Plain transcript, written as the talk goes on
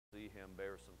him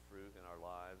bear some fruit in our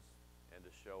lives and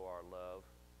to show our love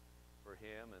for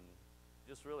him and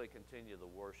just really continue the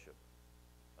worship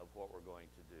of what we're going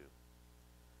to do.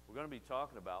 We're going to be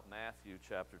talking about Matthew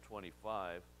chapter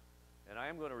 25, and I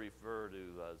am going to refer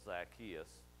to Zacchaeus.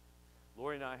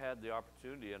 Lori and I had the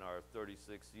opportunity in our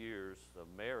 36 years of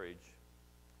marriage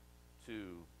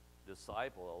to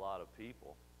disciple a lot of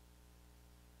people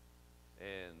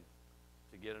and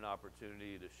to get an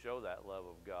opportunity to show that love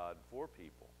of God for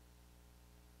people.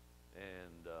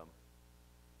 And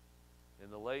in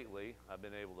the lately, I've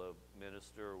been able to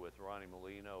minister with Ronnie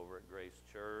Molina over at Grace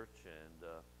Church and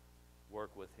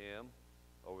work with him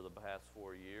over the past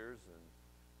 4 years. And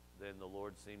then the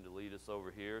Lord seemed to lead us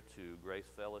over here to Grace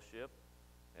Fellowship,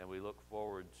 and we look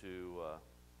forward to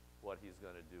what he's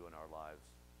going to do in our lives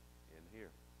in here.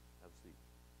 Have a seat.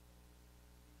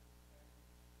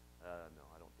 No,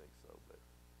 I don't think so, but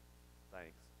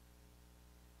thanks.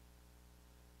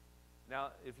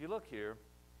 Now, if you look here,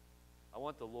 I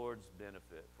want the Lord's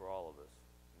benefit for all of us,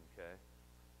 okay?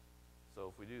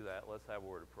 So if we do that, let's have a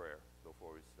word of prayer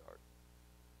before we start.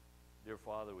 Dear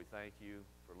Father, we thank you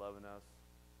for loving us.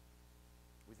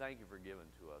 We thank you for giving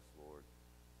to us, Lord,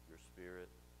 your Spirit.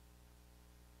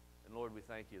 And Lord, we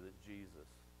thank you that Jesus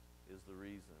is the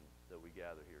reason that we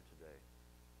gather here today.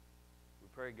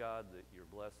 We pray, God, that your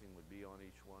blessing would be on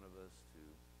each one of us to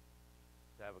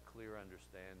have a clear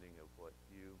understanding of what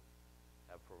you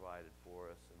have provided for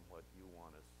us and what you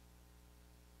want us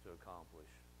to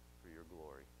accomplish for your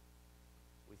glory.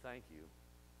 We thank you.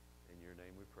 In your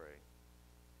name we pray.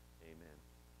 Amen.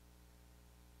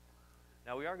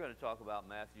 Now we are going to talk about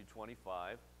Matthew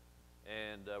 25,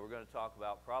 and we're going to talk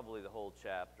about probably the whole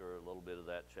chapter, a little bit of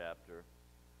that chapter.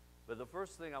 But the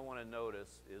first thing I want to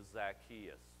notice is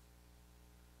Zacchaeus.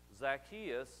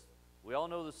 Zacchaeus, we all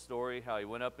know the story, how he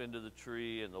went up into the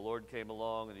tree and the Lord came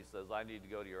along and he says, I need to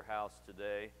go to your house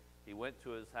today. He went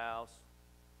to his house,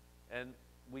 and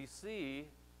we see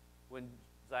when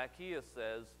Zacchaeus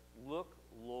says, look,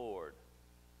 Lord,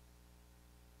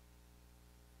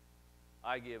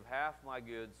 I give half my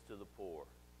goods to the poor.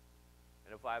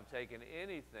 And if I've taken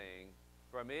anything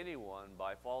from anyone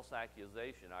by false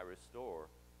accusation, I restore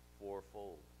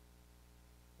fourfold.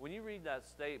 When you read that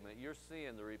statement, you're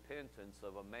seeing the repentance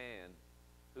of a man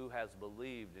who has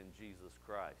believed in Jesus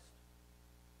Christ.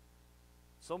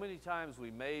 So many times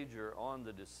we major on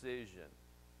the decision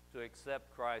to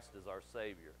accept Christ as our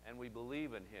Savior, and we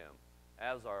believe in him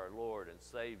as our Lord and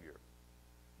Savior.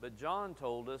 But John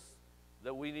told us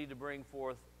that we need to bring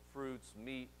forth fruits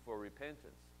meet for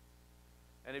repentance.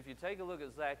 And if you take a look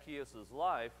at Zacchaeus'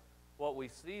 life, what we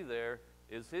see there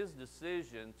is his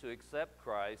decision to accept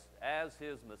Christ as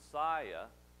his Messiah,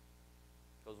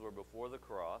 because we're before the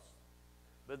cross.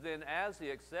 But then as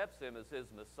he accepts him as his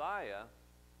Messiah,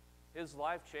 his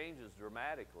life changes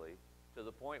dramatically to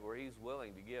the point where he's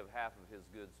willing to give half of his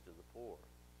goods to the poor.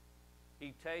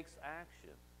 He takes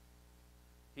action.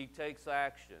 He takes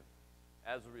action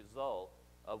as a result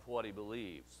of what he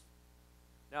believes.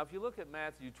 Now, if you look at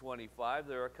Matthew 25,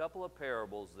 there are a couple of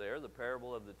parables there, the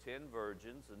parable of the 10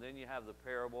 virgins, and then you have the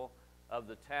parable of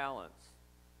the talents.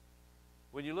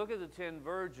 When you look at the 10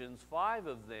 virgins, 5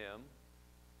 of them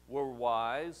were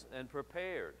wise and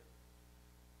prepared.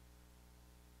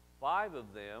 5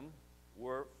 of them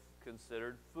were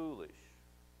considered foolish.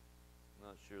 I'm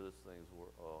not sure this thing's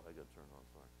oh, I got to turn it on,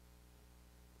 sorry.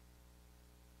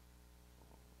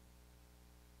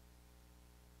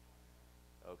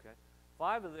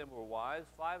 5 of them were wise,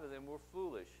 5 of them were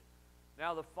foolish.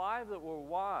 Now the 5 that were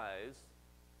wise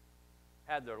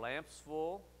had their lamps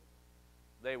full.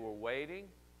 They were waiting.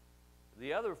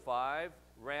 The other 5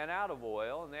 ran out of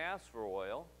oil, and they asked for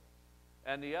oil.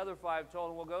 And the other 5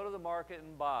 told them, well, go to the market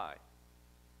and buy.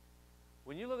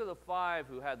 When you look at the 5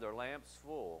 who had their lamps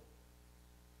full,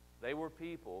 they were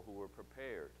people who were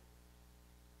prepared.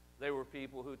 They were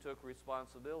people who took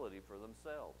responsibility for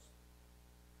themselves.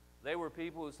 They were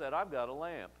people who said, I've got a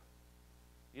lamp.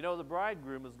 You know, the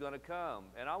bridegroom is going to come,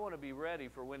 and I want to be ready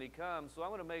for when he comes, so I'm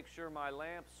going to make sure my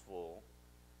lamp's full,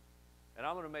 and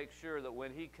I'm going to make sure that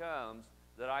when he comes,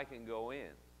 that I can go in.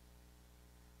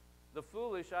 The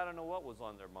foolish, I don't know what was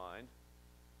on their mind,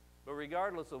 but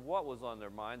regardless of what was on their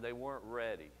mind, they weren't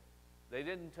ready. They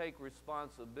didn't take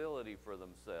responsibility for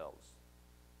themselves.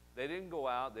 They didn't go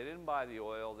out, they didn't buy the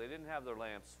oil, they didn't have their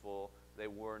lamps full, they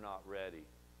were not ready,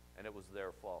 and it was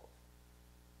their fault.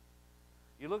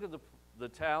 You look at the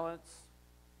talents,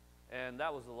 and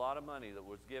that was a lot of money that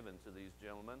was given to these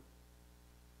gentlemen,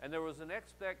 and there was an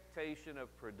expectation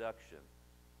of production.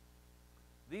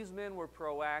 These men were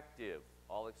proactive,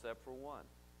 all except for one.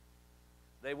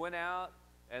 They went out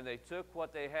and they took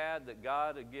what they had that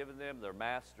God had given them, their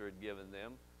master had given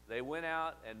them. They went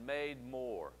out and made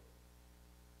more.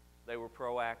 They were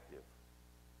proactive.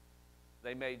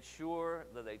 They made sure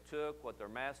that they took what their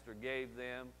master gave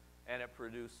them and it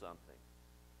produced something.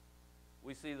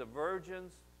 We see the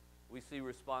virgins, we see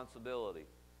responsibility.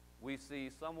 We see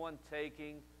someone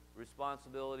taking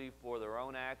responsibility for their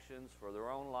own actions, for their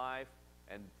own life,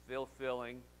 and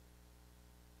fulfilling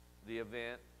the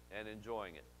event and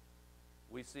enjoying it.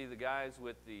 We see the guys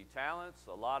with the talents,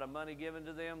 a lot of money given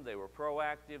to them. They were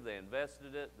proactive, they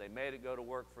invested it, they made it go to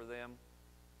work for them,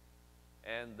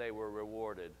 and they were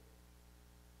rewarded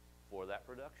for that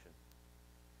production.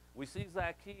 We see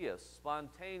Zacchaeus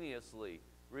spontaneously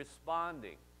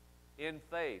responding in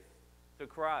faith to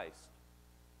Christ,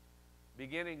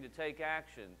 beginning to take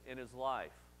action in his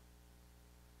life.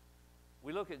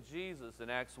 We look at Jesus in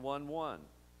Acts 1:1.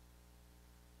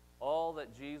 All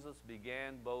that Jesus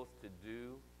began both to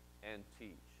do and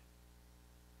teach.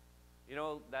 You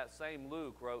know, that same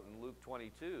Luke wrote in Luke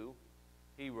 22,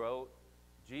 he wrote,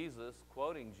 Jesus,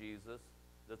 quoting Jesus,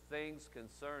 the things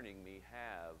concerning me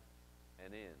have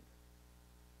an end.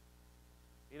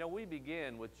 You know, we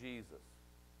begin with Jesus.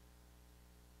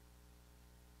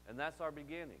 And that's our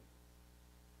beginning.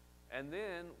 And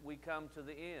then we come to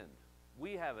the end.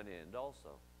 We have an end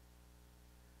also.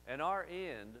 And our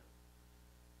end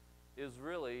is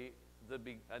really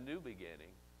a new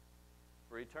beginning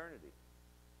for eternity.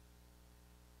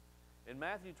 In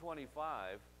Matthew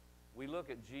 25, we look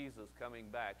at Jesus coming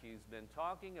back. He's been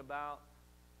talking about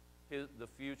the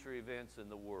future events in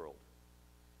the world.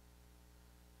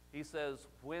 He says,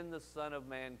 when the Son of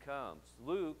Man comes.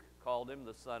 Luke called him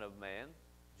the Son of Man.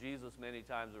 Jesus many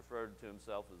times referred to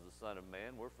himself as the Son of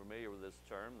Man. We're familiar with this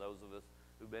term, those of us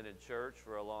who've been in church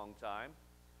for a long time.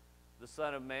 The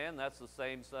Son of Man, that's the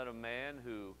same Son of Man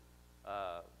who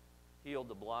healed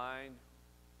the blind,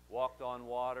 walked on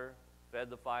water, fed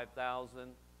the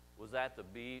 5,000, was at the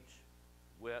beach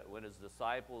when his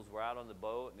disciples were out on the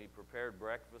boat, and he prepared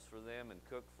breakfast for them and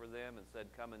cooked for them and said,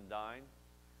 come and dine.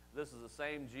 This is the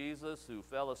same Jesus who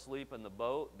fell asleep in the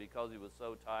boat because he was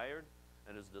so tired,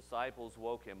 and his disciples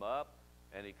woke him up,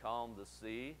 and he calmed the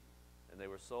sea, and they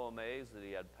were so amazed that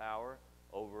he had power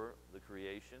over the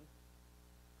creation.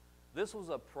 This was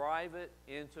a private,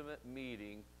 intimate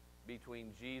meeting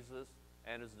between Jesus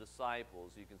and his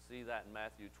disciples. You can see that in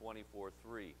Matthew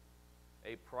 24:3.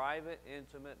 A private,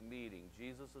 intimate meeting.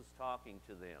 Jesus is talking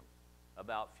to them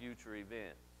about future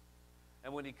events.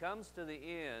 And when he comes to the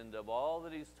end of all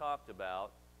that he's talked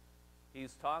about,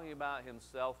 he's talking about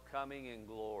himself coming in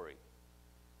glory.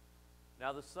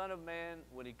 Now, the Son of Man,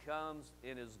 when he comes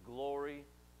in his glory,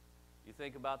 you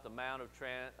think about the Mount of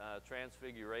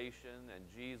Transfiguration, and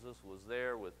Jesus was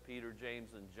there with Peter,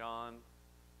 James, and John.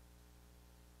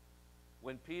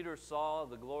 When Peter saw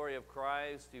the glory of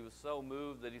Christ, he was so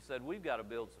moved that he said, we've got to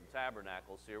build some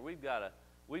tabernacles here. We've got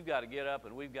to get up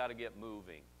and we've got to get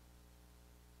moving.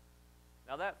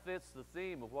 Now that fits the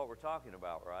theme of what we're talking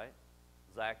about, right?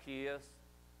 Zacchaeus,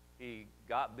 he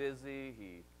got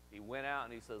busy. He went out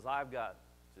and he says, I've got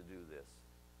to do this.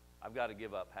 I've got to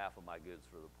give up half of my goods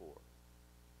for the poor.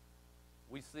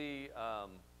 We see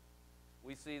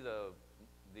the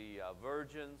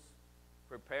virgins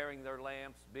preparing their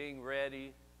lamps, being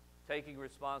ready, taking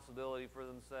responsibility for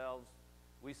themselves.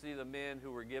 We see the men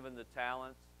who were given the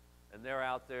talents, and they're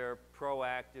out there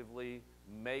proactively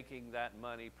making that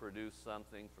money produce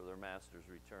something for their master's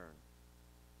return.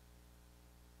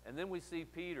 And then we see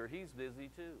Peter. He's busy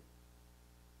too.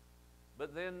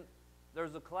 But then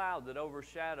there's a cloud that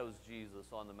overshadows Jesus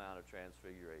on the Mount of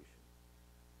Transfiguration.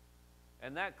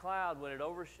 And that cloud, when it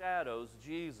overshadows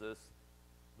Jesus,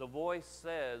 the voice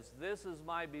says, this is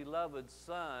my beloved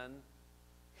Son,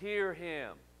 hear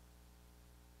him.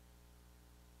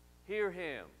 Hear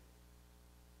him.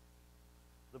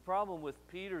 The problem with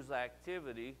Peter's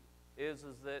activity is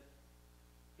that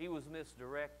he was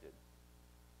misdirected,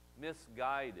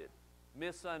 misguided,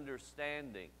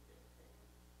 misunderstanding.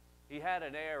 He had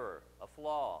an error, a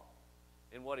flaw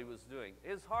in what he was doing.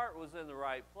 His heart was in the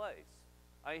right place.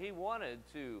 He wanted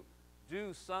to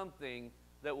do something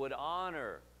that would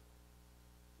honor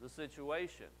the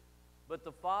situation. But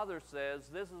the Father says,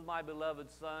 this is my beloved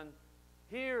Son,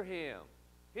 hear him.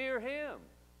 Hear him.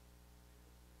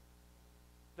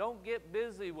 Don't get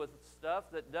busy with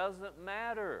stuff that doesn't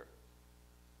matter.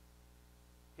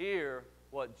 Hear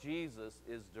what Jesus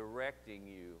is directing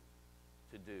you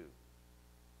to do.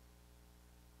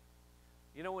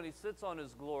 You know, when he sits on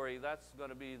his glory, that's going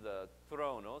to be the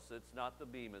thronos. It's not the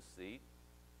bema seat.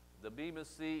 The bema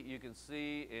seat you can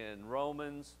see in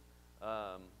Romans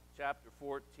chapter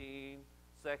 14,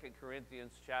 2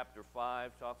 Corinthians chapter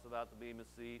 5 talks about the Bema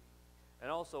seat. And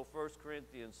also 1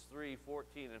 Corinthians 3,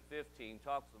 14 and 15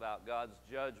 talks about God's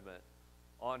judgment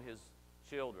on his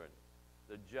children,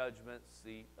 the judgment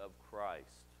seat of Christ.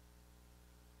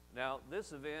 Now,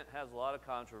 this event has a lot of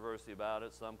controversy about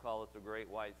it. Some call it the Great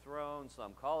White Throne.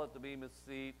 Some call it the Bema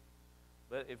seat.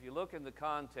 But if you look in the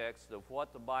context of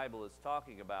what the Bible is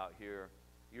talking about here,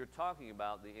 you're talking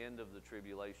about the end of the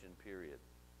tribulation period.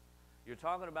 You're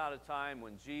talking about a time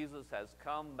when Jesus has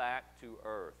come back to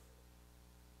earth.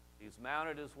 He's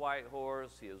mounted his white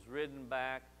horse. He has ridden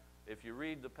back. If you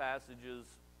read the passages,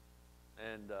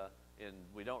 and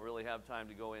we don't really have time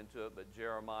to go into it, but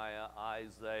Jeremiah,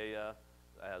 Isaiah,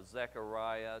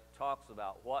 Zechariah talks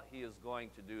about what he is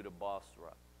going to do to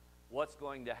Bosra, what's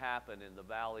going to happen in the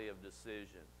valley of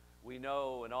decision. We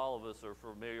know, and all of us are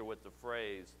familiar with the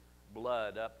phrase,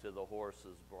 blood up to the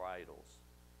horses' bridles.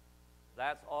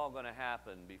 That's all going to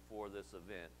happen before this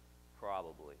event,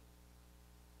 probably.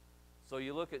 So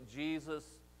you look at Jesus,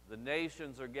 the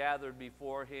nations are gathered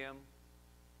before him.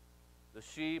 The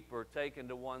sheep are taken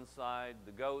to one side,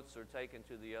 the goats are taken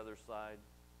to the other side.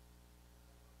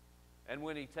 And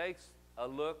when he takes a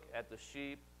look at the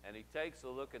sheep and he takes a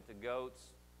look at the goats,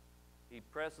 he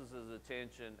presses his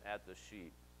attention at the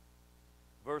sheep.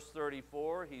 Verse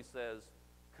 34, he says,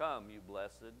 "Come, you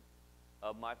blessed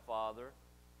of my Father,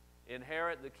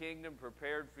 inherit the kingdom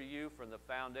prepared for you from the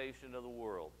foundation of the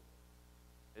world."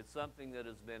 It's something that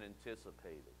has been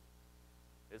anticipated.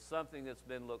 It's something that's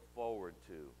been looked forward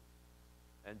to.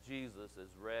 And Jesus is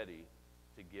ready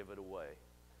to give it away.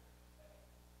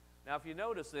 Now, if you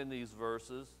notice in these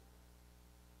verses,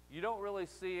 you don't really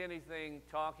see anything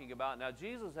talking about... Now,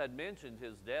 Jesus had mentioned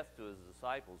his death to his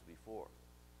disciples before.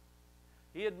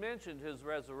 He had mentioned his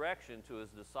resurrection to his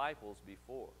disciples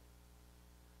before.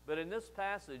 But in this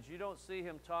passage, you don't see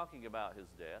him talking about his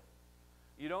death.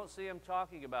 You don't see him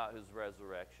talking about his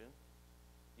resurrection.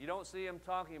 You don't see him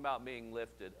talking about being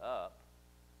lifted up.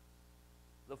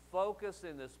 The focus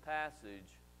in this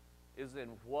passage is in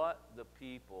what the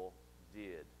people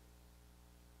did.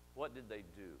 What did they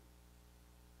do?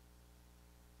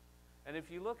 And if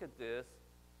you look at this,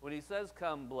 when he says,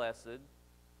 "Come, blessed,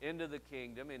 into the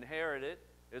kingdom, inherit it,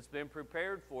 it's been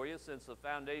prepared for you since the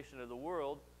foundation of the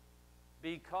world,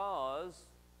 because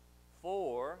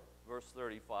for," verse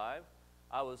 35,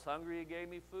 "I was hungry, you gave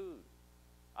me food.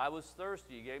 I was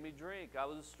thirsty, you gave me drink. I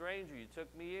was a stranger, you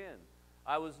took me in.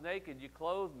 I was naked, you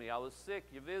clothed me. I was sick,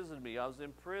 you visited me. I was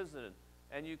in prison,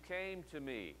 and you came to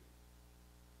me."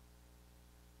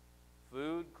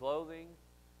 Food, clothing,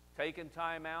 taking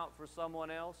time out for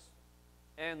someone else.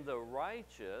 And the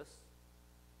righteous.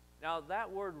 Now,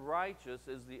 that word righteous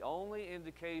is the only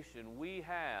indication we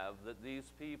have that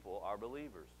these people are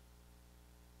believers.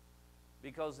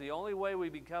 Because the only way we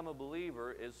become a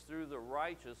believer is through the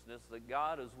righteousness that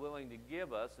God is willing to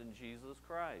give us in Jesus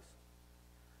Christ.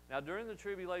 Now, during the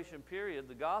tribulation period,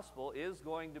 the gospel is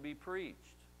going to be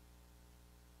preached.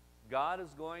 God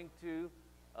is going to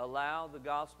allow the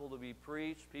gospel to be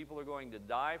preached. People are going to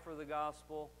die for the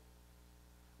gospel.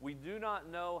 We do not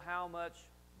know how much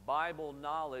Bible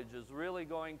knowledge is really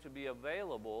going to be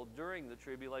available during the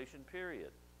tribulation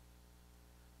period.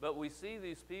 But we see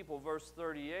these people, verse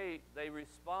 38, they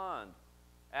respond.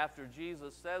 After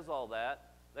Jesus says all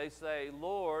that, they say,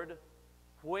 "Lord,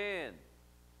 when?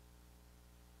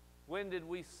 When did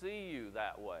we see you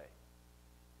that way?"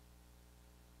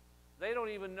 They don't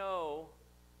even know,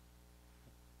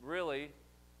 really,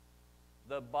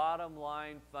 the bottom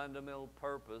line fundamental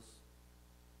purpose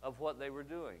of what they were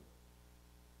doing.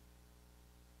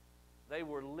 They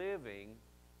were living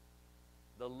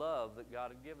the love that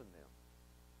God had given them.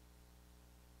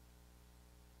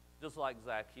 Just like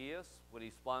Zacchaeus, when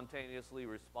he spontaneously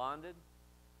responded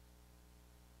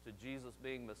to Jesus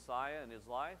being Messiah in his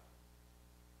life.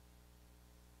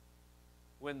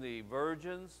 When the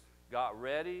virgins got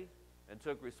ready and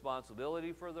took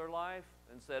responsibility for their life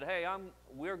and said, "Hey,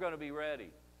 we're going to be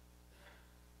ready."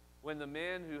 When the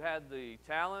men who had the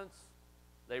talents,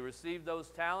 they received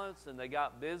those talents and they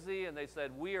got busy and they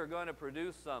said, "We are going to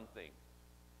produce something.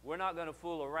 We're not going to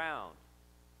fool around."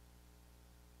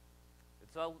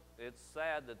 It's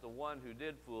sad that the one who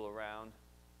did fool around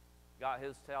got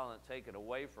his talent taken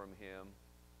away from him,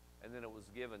 and then it was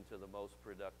given to the most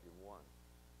productive one.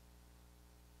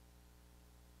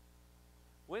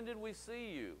 "When did we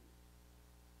see you?"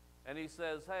 And he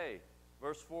says, "Hey,"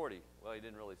 verse 40. Well, he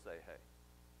didn't really say hey.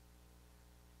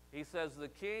 He says, "The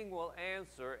king will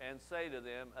answer and say to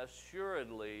them,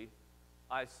 assuredly,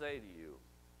 I say to you,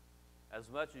 as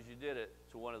much as you did it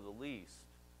to one of the least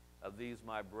of these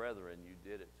my brethren, you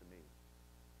did it to me."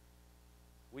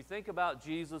 We think about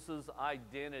Jesus'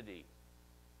 identity,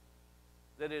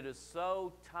 that it is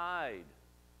so tied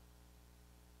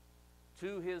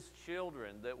to his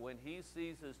children that when he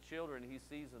sees his children, he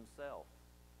sees himself.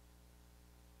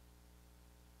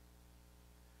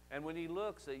 And when he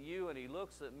looks at you and he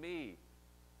looks at me,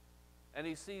 and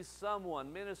he sees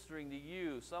someone ministering to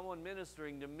you, someone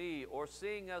ministering to me, or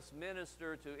seeing us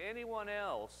minister to anyone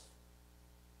else,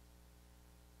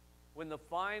 when the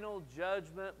final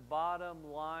judgment,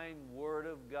 bottom line word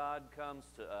of God comes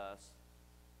to us,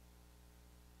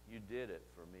 you did it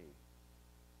for me.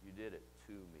 You did it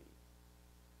to me.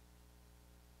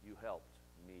 You helped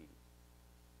me.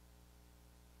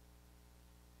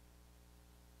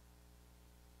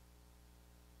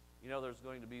 You know, there's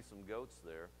going to be some goats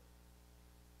there.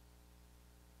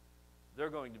 They're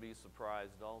going to be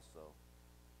surprised also.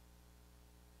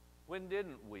 When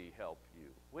didn't we help you?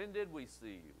 When did we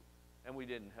see you and we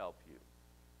didn't help you?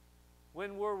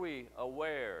 When were we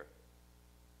aware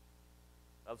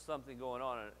of something going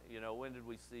on? You know, when did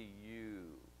we see you?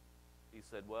 He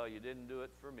said, well, you didn't do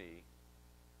it for me.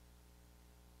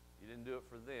 You didn't do it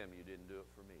for them. You didn't do it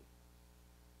for me.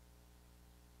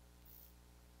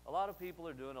 A lot of people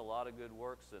are doing a lot of good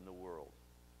works in the world.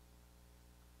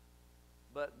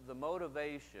 But the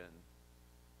motivation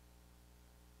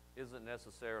isn't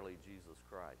necessarily Jesus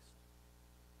Christ.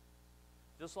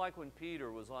 Just like when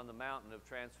Peter was on the mountain of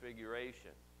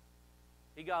transfiguration,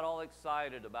 he got all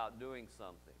excited about doing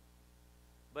something,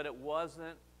 but it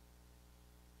wasn't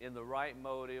in the right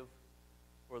motive,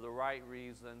 for the right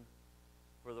reason,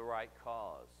 for the right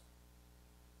cause.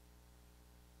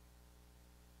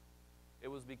 It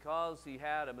was because he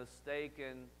had a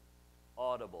mistaken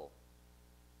audible.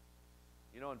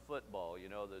 You know, in football, you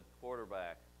know, the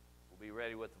quarterback will be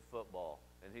ready with the football,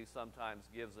 and he sometimes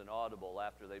gives an audible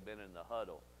after they've been in the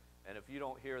huddle. And if you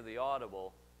don't hear the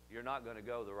audible, you're not going to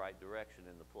go the right direction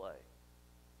in the play.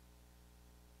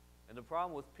 And the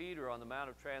problem with Peter on the Mount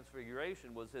of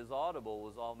Transfiguration was his audible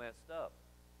was all messed up.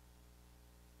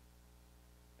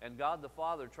 And God the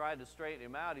Father tried to straighten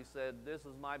him out. He said, this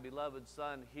is my beloved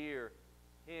Son, hear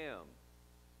him.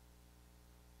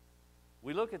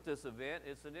 We look at this event,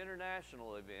 it's an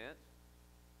international event.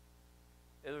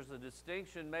 There's a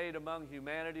distinction made among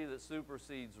humanity that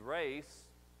supersedes race.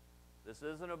 This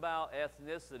isn't about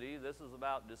ethnicity, this is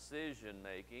about decision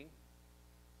making.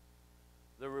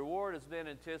 The reward has been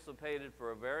anticipated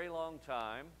for a very long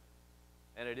time,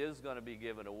 and it is going to be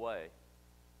given away.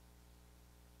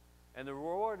 And the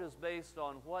reward is based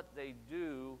on what they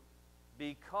do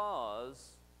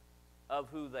because of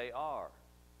who they are.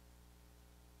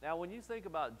 Now, when you think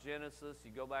about Genesis, you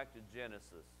go back to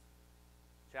Genesis,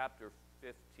 chapter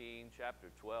 15, chapter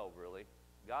 12, really.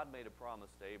 God made a promise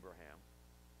to Abraham.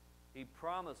 He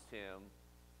promised him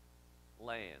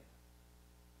land.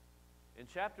 In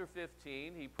chapter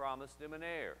 15, he promised him an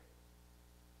heir.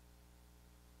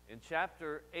 In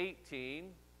chapter 18,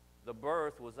 the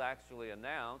birth was actually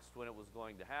announced when it was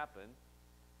going to happen.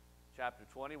 Chapter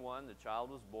 21, the child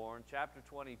was born. Chapter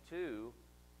 22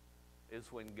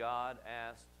 is when God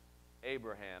asked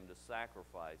Abraham to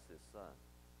sacrifice his son.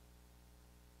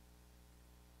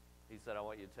 He said, I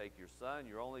want you to take your son,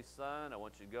 your only son. I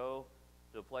want you to go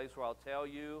to a place where I'll tell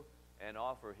you and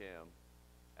offer him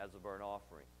as a burnt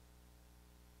offering.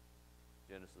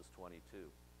 Genesis 22.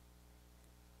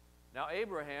 Now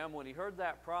Abraham, when he heard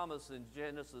that promise in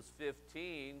Genesis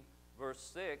 15,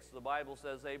 verse 6, the Bible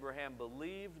says Abraham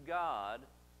believed God,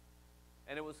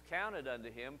 and it was counted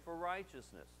unto him for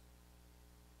righteousness.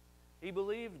 He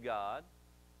believed God.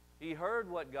 He heard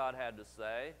what God had to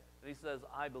say, and he says,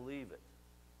 I believe it.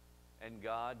 And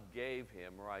God gave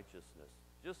him righteousness.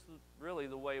 Just really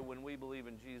the way when we believe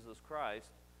in Jesus Christ,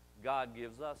 God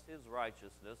gives us his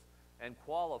righteousness and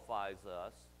qualifies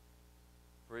us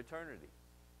for eternity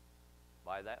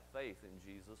by that faith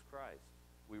in Jesus Christ.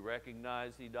 We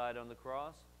recognize he died on the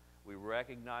cross. We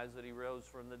recognize that he rose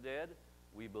from the dead.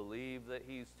 We believe that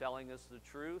he's telling us the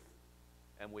truth,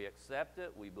 and we accept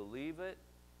it, we believe it,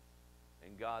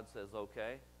 and God says,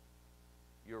 okay,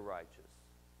 you're righteous.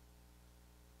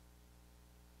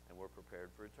 And we're prepared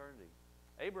for eternity.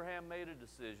 Abraham made a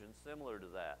decision similar to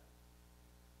that.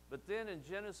 But then in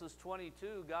Genesis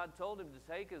 22, God told him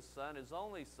to take his son, his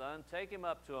only son, take him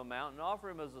up to a mountain, offer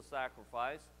him as a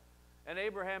sacrifice, and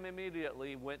Abraham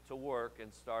immediately went to work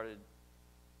and started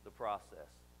the process.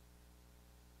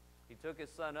 He took his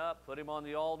son up, put him on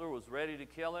the altar, was ready to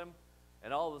kill him,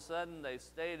 and all of a sudden they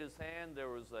stayed his hand. There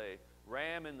was a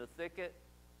ram in the thicket,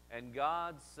 and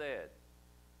God said,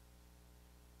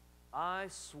 I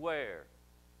swear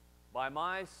by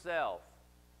myself,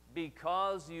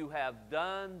 because you have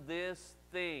done this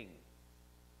thing,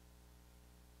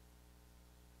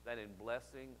 that in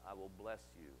blessing I will bless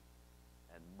you,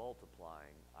 and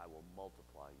multiplying I will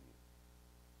multiply you.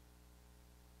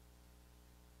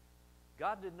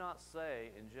 God did not say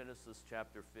in Genesis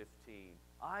chapter 15,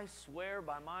 I swear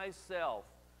by myself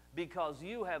because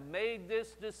you have made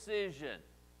this decision.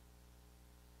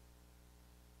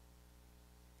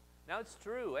 Now it's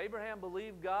true, Abraham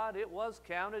believed God. It was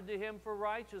counted to him for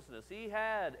righteousness. He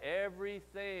had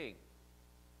everything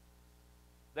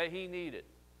that he needed.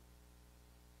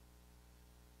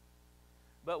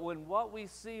 But when what we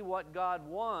see what God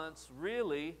wants,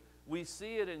 really, we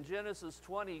see it in Genesis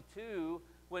 22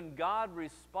 when God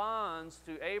responds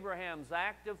to Abraham's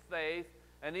act of faith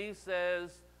and he says,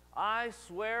 I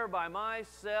swear by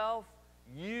myself,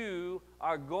 you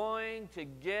are going to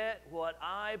get what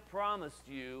I promised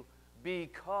you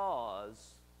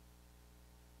because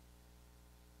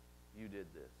you did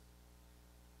this.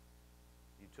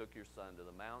 You took your son to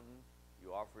the mountain.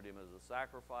 You offered him as a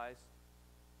sacrifice.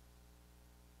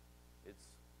 It's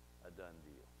a done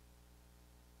deal.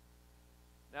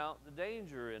 Now, the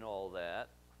danger in all that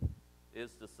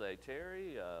is to say,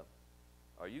 Terry,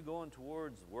 are you going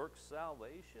towards work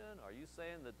salvation? Are you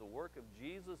saying that the work of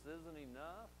Jesus isn't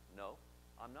enough? No,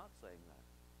 I'm not saying that.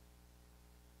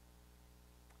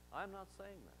 I'm not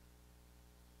saying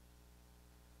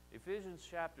that. Ephesians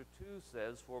chapter 2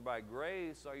 says, for by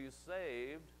grace are you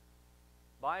saved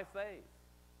by faith,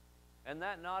 and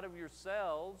that not of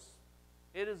yourselves,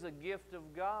 it is a gift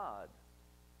of God.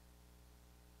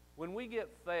 When we get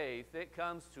faith, it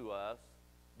comes to us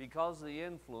because of the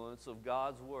influence of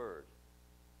God's Word.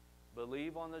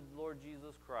 Believe on the Lord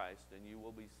Jesus Christ and you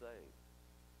will be saved.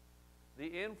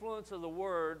 The influence of the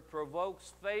Word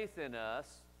provokes faith in us,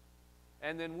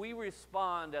 and then we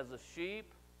respond as a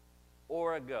sheep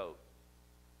or a goat,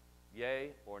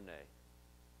 yea or nay.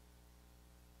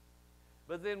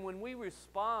 But then when we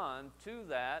respond to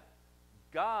that,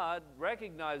 God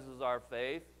recognizes our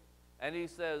faith and He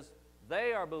says,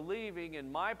 they are believing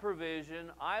in my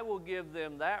provision. I will give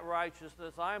them that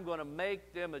righteousness. I'm going to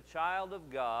make them a child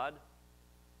of God.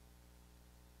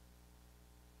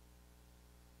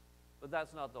 But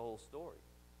that's not the whole story.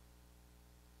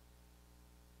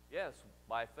 Yes,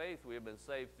 by faith we have been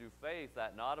saved through faith,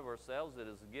 that not of ourselves, it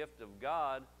is a gift of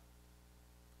God.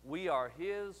 We are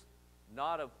His,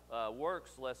 not of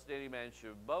works, lest any man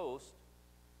should boast,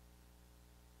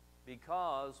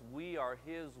 because we are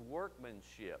His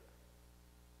workmanship,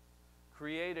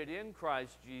 created in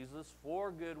Christ Jesus for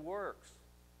good works,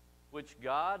 which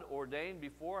God ordained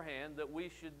beforehand that we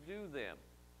should do them.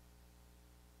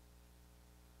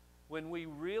 When we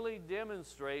really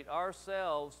demonstrate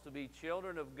ourselves to be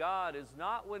children of God is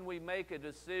not when we make a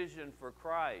decision for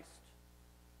Christ.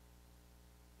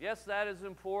 Yes, that is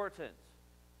important.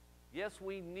 Yes,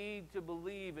 we need to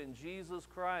believe in Jesus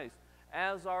Christ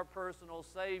as our personal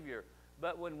Savior.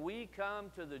 But when we come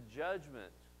to the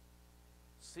judgment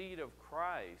seat of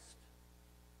Christ,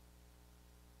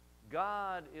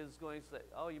 God is going to say,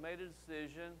 oh, you made a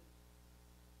decision,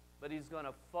 but He's going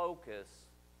to focus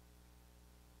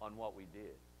on what we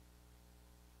did.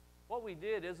 What we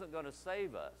did isn't going to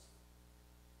save us.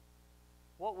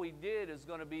 What we did is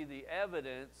going to be the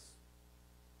evidence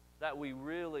that we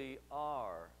really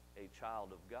are a child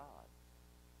of God.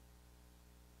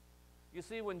 You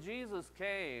see, when Jesus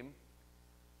came,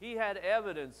 He had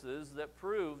evidences that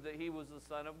proved that He was the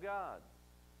Son of God.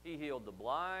 He healed the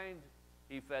blind.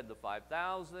 He fed the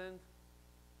 5,000.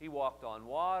 He walked on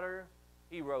water.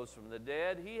 He rose from the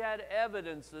dead. He had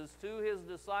evidences to His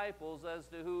disciples as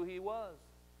to who He was.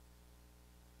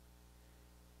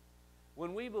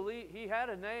 When we believe, He had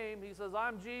a name. He says,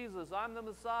 I'm Jesus, I'm the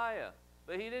Messiah.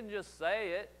 But He didn't just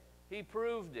say it, He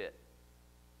proved it.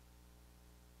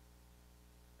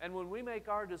 And when we make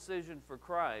our decision for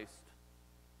Christ,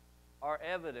 our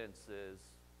evidence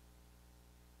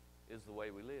is the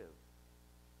way we live.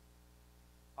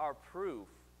 Our proof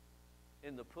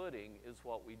in the pudding is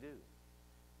what we do.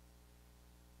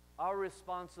 Our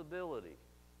responsibility,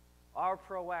 our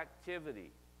proactivity,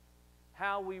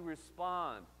 how we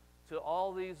respond to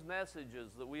all these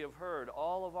messages that we have heard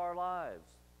all of our lives.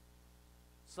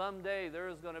 Someday there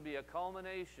is going to be a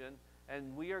culmination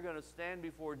and we are going to stand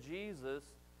before Jesus,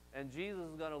 and Jesus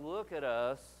is going to look at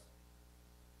us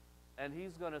and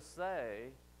He's going to say,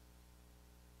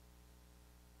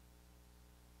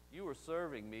 you were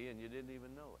serving me and you didn't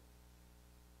even know it.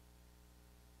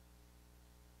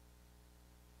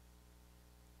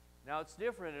 Now, it's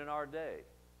different in our day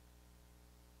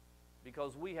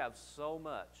because we have so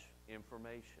much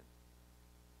information.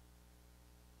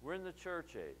 We're in the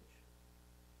church age.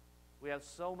 We have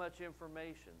so much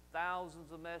information.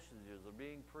 Thousands of messages are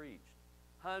being preached.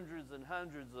 hundreds and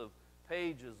hundreds of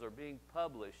pages are being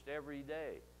published every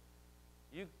day.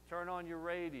 You turn on your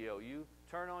radio, you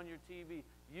turn on your TV,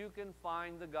 you can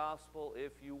find the gospel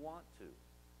if you want to.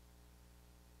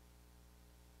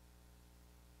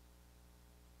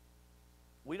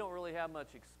 We don't really have much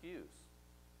excuse.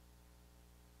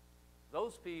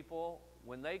 Those people,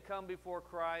 when they come before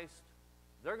Christ,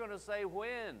 they're going to say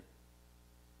when.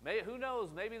 Who knows?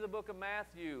 Maybe the book of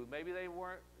Matthew, maybe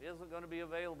isn't going to be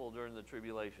available during the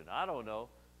tribulation. I don't know.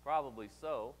 Probably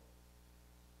so.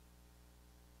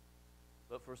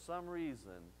 But for some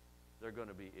reason, they're going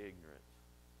to be ignorant.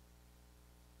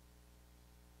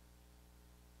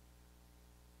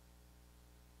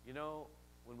 You know,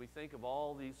 when we think of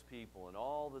all these people and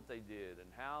all that they did and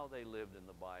how they lived in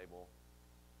the Bible,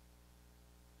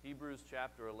 Hebrews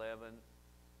chapter 11,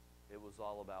 it was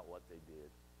all about what they did.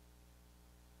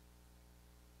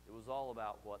 It was all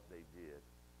about what they did.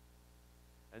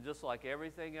 And just like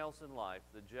everything else in life,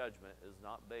 the judgment is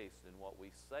not based in what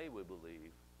we say we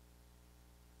believe,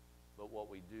 but what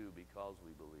we do because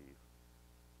we believe.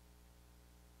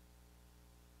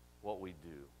 What we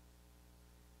do.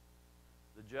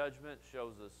 The judgment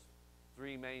shows us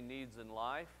three main needs in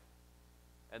life,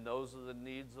 and those are the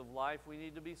needs of life we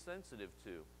need to be sensitive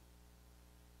to.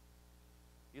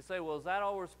 You say, well, is that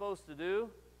all we're supposed to do?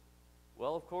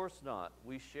 Well, of course not.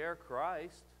 We share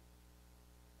Christ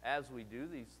as we do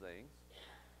these things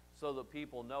so that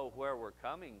people know where we're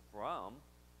coming from.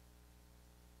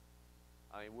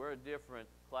 I mean, we're a different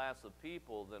class of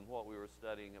people than what we were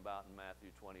studying about in Matthew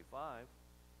 25.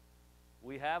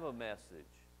 We have a message.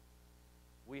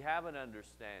 We have an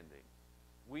understanding.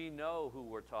 We know who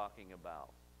we're talking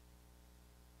about.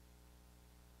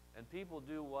 And people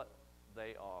do what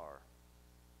they are.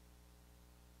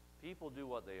 People do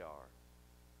what they are.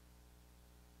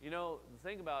 You know, the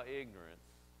thing about ignorance,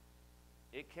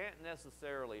 it can't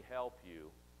necessarily help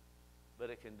you, but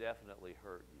it can definitely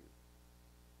hurt you.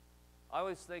 I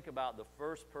always think about the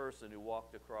first person who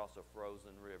walked across a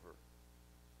frozen river.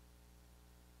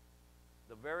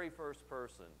 The very first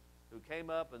person who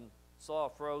came up and saw a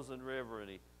frozen river,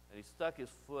 and he stuck his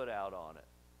foot out on it.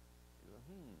 He goes,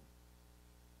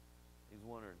 He's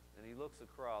wondering, and he looks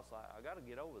across, I got to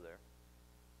get over there.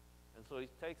 And so he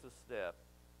takes a step,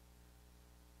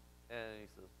 and he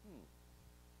says,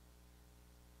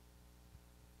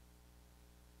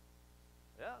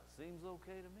 yeah, seems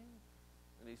okay to me.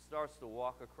 And he starts to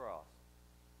walk across.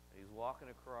 And he's walking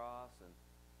across,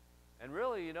 and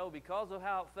really, you know, because of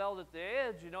how it felt at the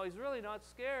edge, you know, he's really not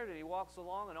scared. And he walks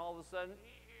along, and all of a sudden,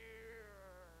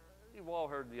 you've all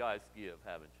heard the ice give,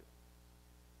 haven't you?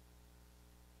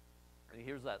 And he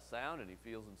hears that sound, and he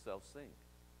feels himself sink.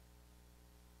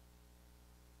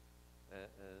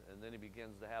 And then he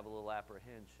begins to have a little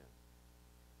apprehension.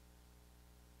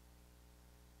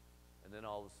 And then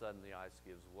all of a sudden, the ice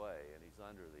gives way, and he's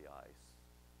under the ice,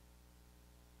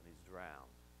 and he's drowned.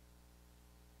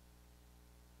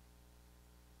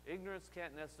 Ignorance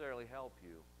can't necessarily help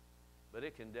you, but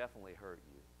it can definitely hurt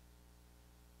you.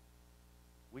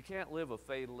 We can't live a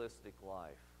fatalistic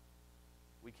life.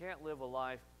 We can't live a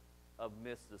life of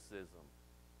mysticism.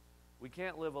 We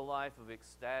can't live a life of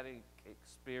ecstatic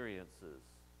experiences.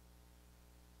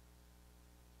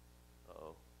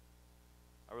 Uh-oh.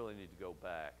 I really need to go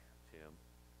back, Tim.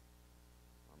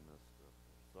 I messed up.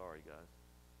 Sorry, guys.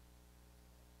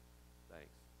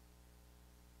 Thanks.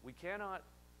 We cannot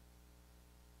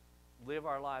live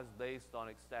our lives based on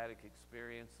ecstatic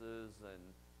experiences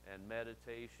and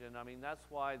meditation. I mean, that's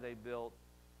why they built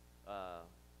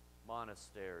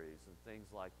monasteries and things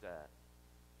like that.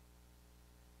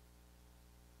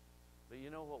 But you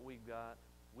know what we've got?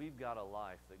 We've got a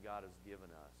life that God has given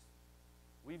us.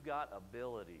 We've got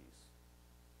abilities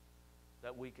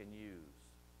that we can use.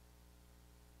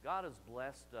 God has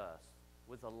blessed us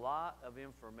with a lot of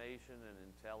information and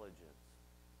intelligence.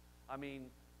 I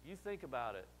mean, you think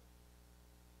about it.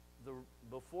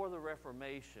 Before the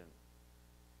Reformation,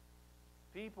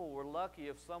 people were lucky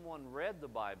if someone read the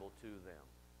Bible to them.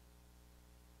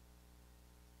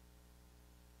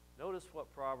 Notice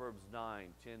what Proverbs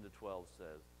 9:10-12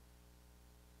 says.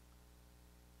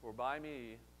 For by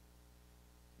me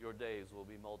your days will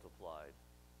be multiplied,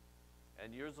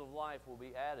 and years of life will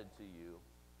be added to you.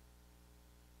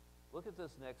 Look at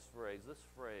this next phrase. This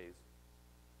phrase,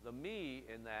 the me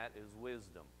in that is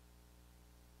wisdom.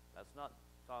 That's not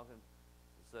talking,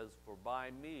 it says, for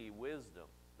by me wisdom.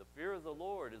 The fear of the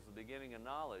Lord is the beginning of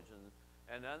knowledge,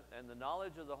 and the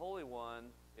knowledge of the Holy One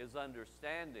is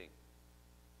understanding.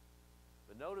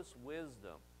 But notice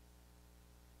wisdom.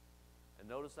 And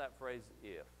notice that phrase,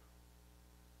 if.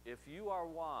 If you are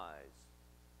wise,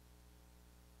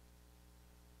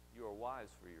 you are wise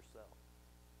for yourself.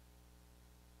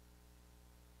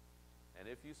 And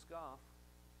if you scoff,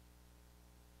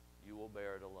 you will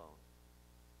bear it alone.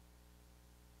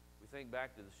 We think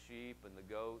back to the sheep and the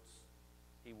goats.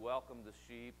 He welcomed the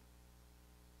sheep.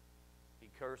 He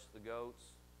cursed the goats.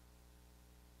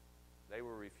 They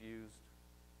were refused.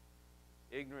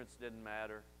 Ignorance didn't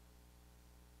matter.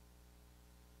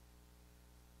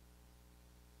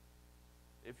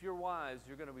 If you're wise,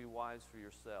 you're going to be wise for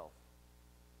yourself.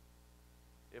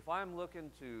 If I'm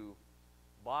looking to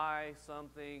buy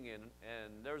something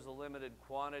and there's a limited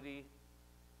quantity,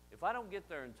 if I don't get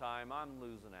there in time, I'm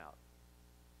losing out.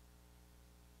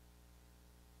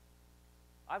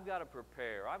 I've got to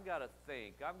prepare. I've got to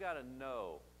think. I've got to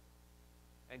know.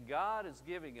 And God is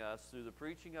giving us, through the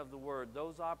preaching of the Word,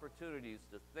 those opportunities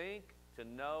to think, to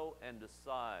know, and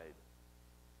decide.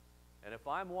 And if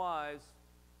I'm wise,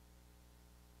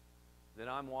 then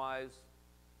I'm wise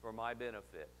for my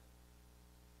benefit.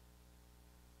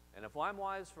 And if I'm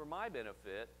wise for my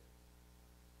benefit,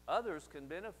 others can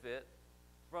benefit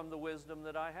from the wisdom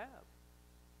that I have,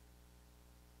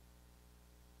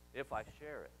 if I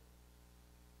share it.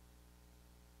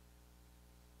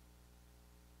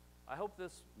 I hope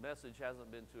this message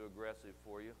hasn't been too aggressive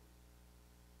for you,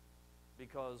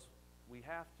 because we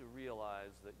have to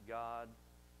realize that God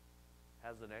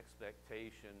has an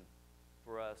expectation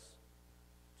for us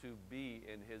to be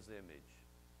in His image.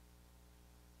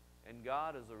 And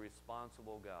God is a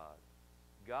responsible God.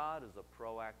 God is a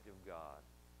proactive God.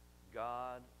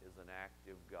 God is an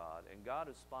active God. And God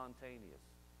is spontaneous.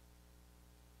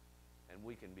 And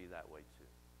we can be that way too.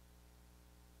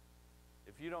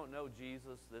 If you don't know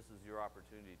Jesus, this is your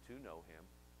opportunity to know Him.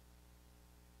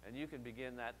 And you can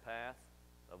begin that path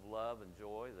of love and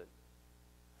joy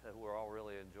that we're all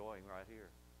really enjoying right here,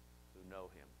 who know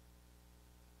Him.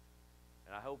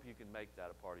 And I hope you can make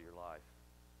that a part of your life,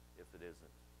 if it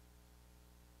isn't.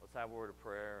 Let's have a word of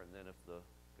prayer, and then if the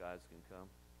guys can come.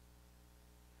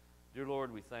 Dear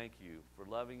Lord, we thank you for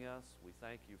loving us. We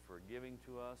thank you for giving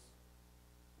to us.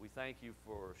 We thank you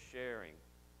for sharing.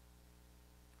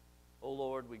 Oh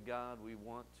Lord, God, we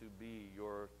want to be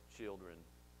your children.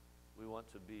 We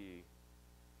want to be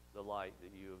the light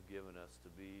that you have given us to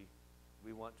be.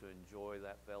 We want to enjoy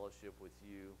that fellowship with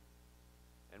you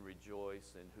and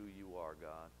rejoice in who you are,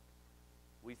 God.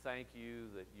 We thank you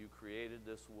that you created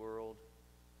this world,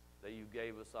 that you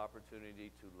gave us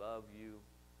opportunity to love you,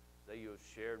 that you have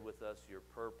shared with us your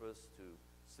purpose to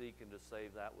seek and to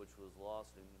save that which was lost,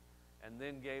 and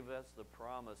then gave us the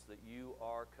promise that you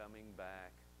are coming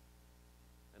back.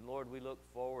 And Lord, we look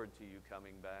forward to you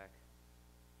coming back.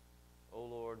 Oh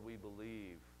Lord, we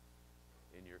believe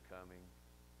in your coming.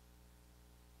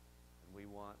 And we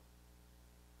want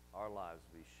our lives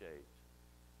to be shaped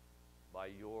by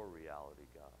your reality,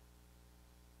 God.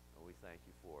 And we thank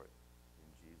you for it.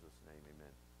 In Jesus' name,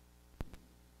 amen.